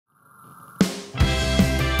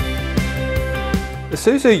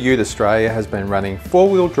Isuzu Ute Australia has been running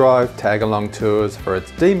four-wheel drive tag-along tours for its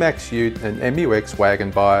D-Max Ute and MUX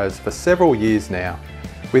wagon buyers for several years now,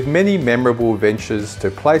 with many memorable ventures to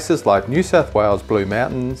places like New South Wales' Blue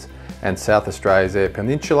Mountains and South Australia's Eyre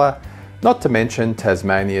Peninsula, not to mention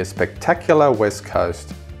Tasmania's spectacular west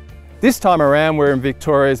coast. This time around we're in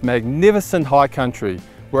Victoria's magnificent High Country,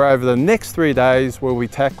 where over the next 3 days we'll be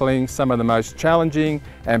tackling some of the most challenging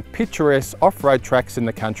and picturesque off-road tracks in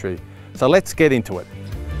the country. So let's get into it.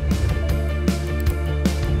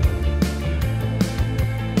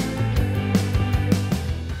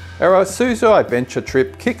 Our Isuzu I-venture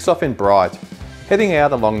trip kicks off in Bright, heading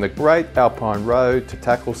out along the Great Alpine Road to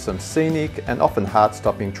tackle some scenic and often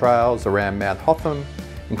heart-stopping trails around Mount Hotham,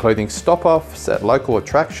 including stop-offs at local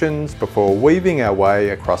attractions before weaving our way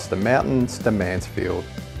across the mountains to Mansfield.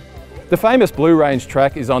 The famous Blue Range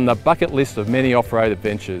track is on the bucket list of many off-road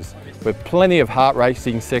adventures, with plenty of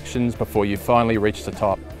heart-racing sections before you finally reach the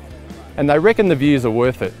top. And they reckon the views are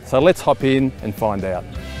worth it, so let's hop in and find out.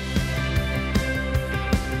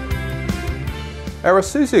 Our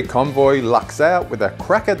Isuzu convoy lucks out with a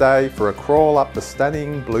cracker day for a crawl up the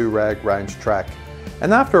stunning Blue Rag Range track.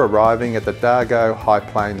 And after arriving at the Dargo High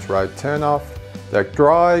Plains Road turnoff, the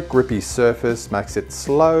dry, grippy surface makes it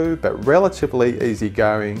slow but relatively easy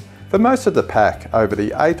going for most of the pack over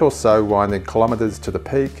the 8 or so winding kilometres to the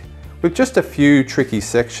peak, with just a few tricky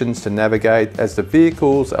sections to navigate as the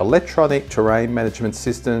vehicle's electronic terrain management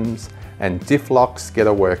systems and diff locks get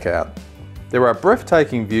a workout. There are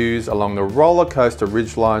breathtaking views along the roller coaster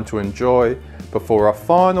ridgeline to enjoy before a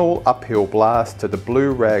final uphill blast to the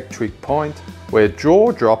Blue Rag Trig Point, where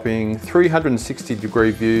jaw-dropping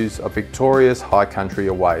 360-degree views of Victoria's High Country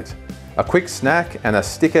await. A quick snack and a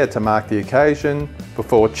sticker to mark the occasion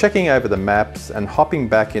before checking over the maps and hopping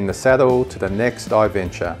back in the saddle to the next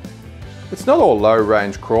I-venture. It's not all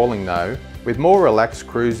low-range crawling though, with more relaxed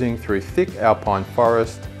cruising through thick alpine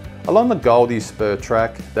forest along the Goldie Spur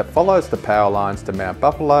track that follows the power lines to Mount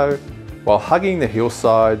Buffalo while hugging the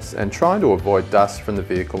hillsides and trying to avoid dust from the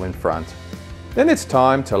vehicle in front. Then it's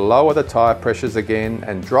time to lower the tyre pressures again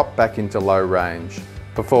and drop back into low range,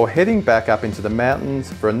 before heading back up into the mountains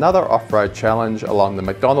for another off-road challenge along the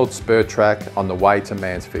McDonald Spur track on the way to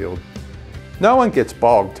Mansfield. No one gets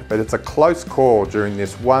bogged, but it's a close call during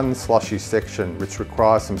this one slushy section which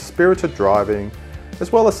requires some spirited driving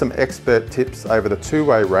as well as some expert tips over the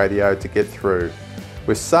two-way radio to get through,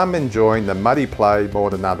 with some enjoying the muddy play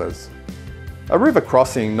more than others. A river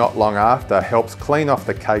crossing not long after helps clean off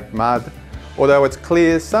the caked mud, although it's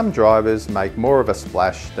clear some drivers make more of a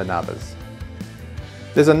splash than others.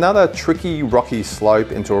 There's another tricky rocky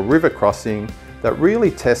slope into a river crossing that really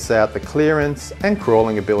tests out the clearance and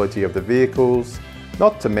crawling ability of the vehicles,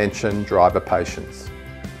 not to mention driver patience.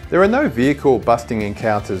 There are no vehicle busting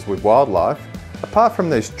encounters with wildlife, apart from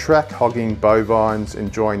these track-hogging bovines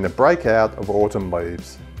enjoying the breakout of autumn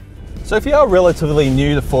leaves. So if you are relatively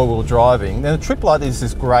new to four-wheel driving, then a trip like this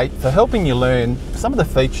is great for helping you learn some of the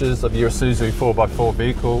features of your Isuzu 4x4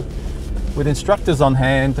 vehicle, with instructors on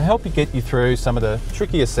hand to help you get you through some of the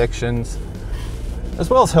trickier sections, as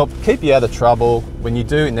well as help keep you out of trouble when you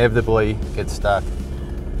do inevitably get stuck.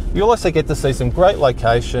 You'll also get to see some great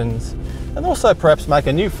locations and also perhaps make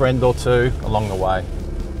a new friend or two along the way.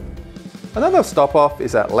 Another stop off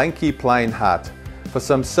is at Lanky Plain Hut for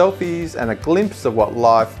some selfies and a glimpse of what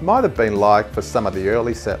life might have been like for some of the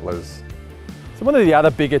early settlers. So one of the other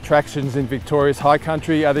big attractions in Victoria's High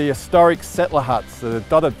Country are the historic settler huts that are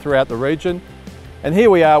dotted throughout the region. And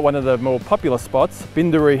here we are at one of the more popular spots,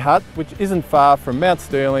 Bindaree Hut, which isn't far from Mount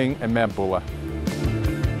Sterling and Mount Buller.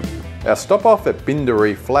 Our stop off at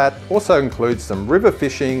Bindaree Flat also includes some river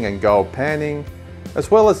fishing and gold panning,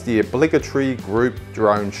 as well as the obligatory group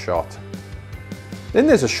drone shot. Then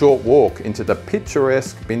there's a short walk into the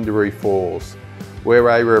picturesque Bindaree Falls, where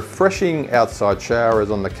a refreshing outside shower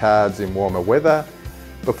is on the cards in warmer weather,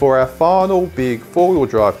 before our final big four-wheel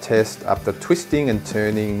drive test up the twisting and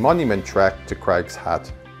turning monument track to Craig's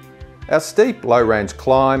Hut. Our steep low-range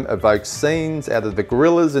climb evokes scenes out of the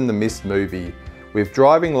Gorillas in the Mist movie, with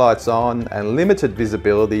driving lights on and limited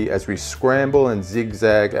visibility as we scramble and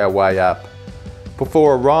zigzag our way up,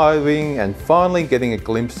 before arriving and finally getting a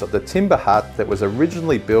glimpse of the timber hut that was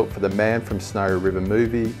originally built for the Man from Snowy River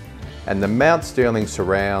movie and the Mount Sterling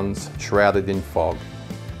surrounds shrouded in fog.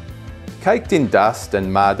 Caked in dust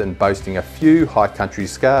and mud and boasting a few high country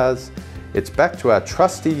scars, it's back to our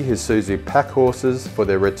trusty Isuzu pack horses for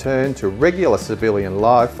their return to regular civilian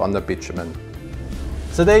life on the bitumen.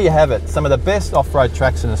 So there you have it, some of the best off-road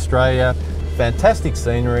tracks in Australia, fantastic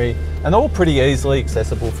scenery, and all pretty easily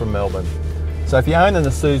accessible from Melbourne. So if you own an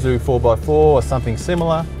Isuzu 4x4 or something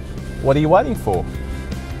similar, What are you waiting for?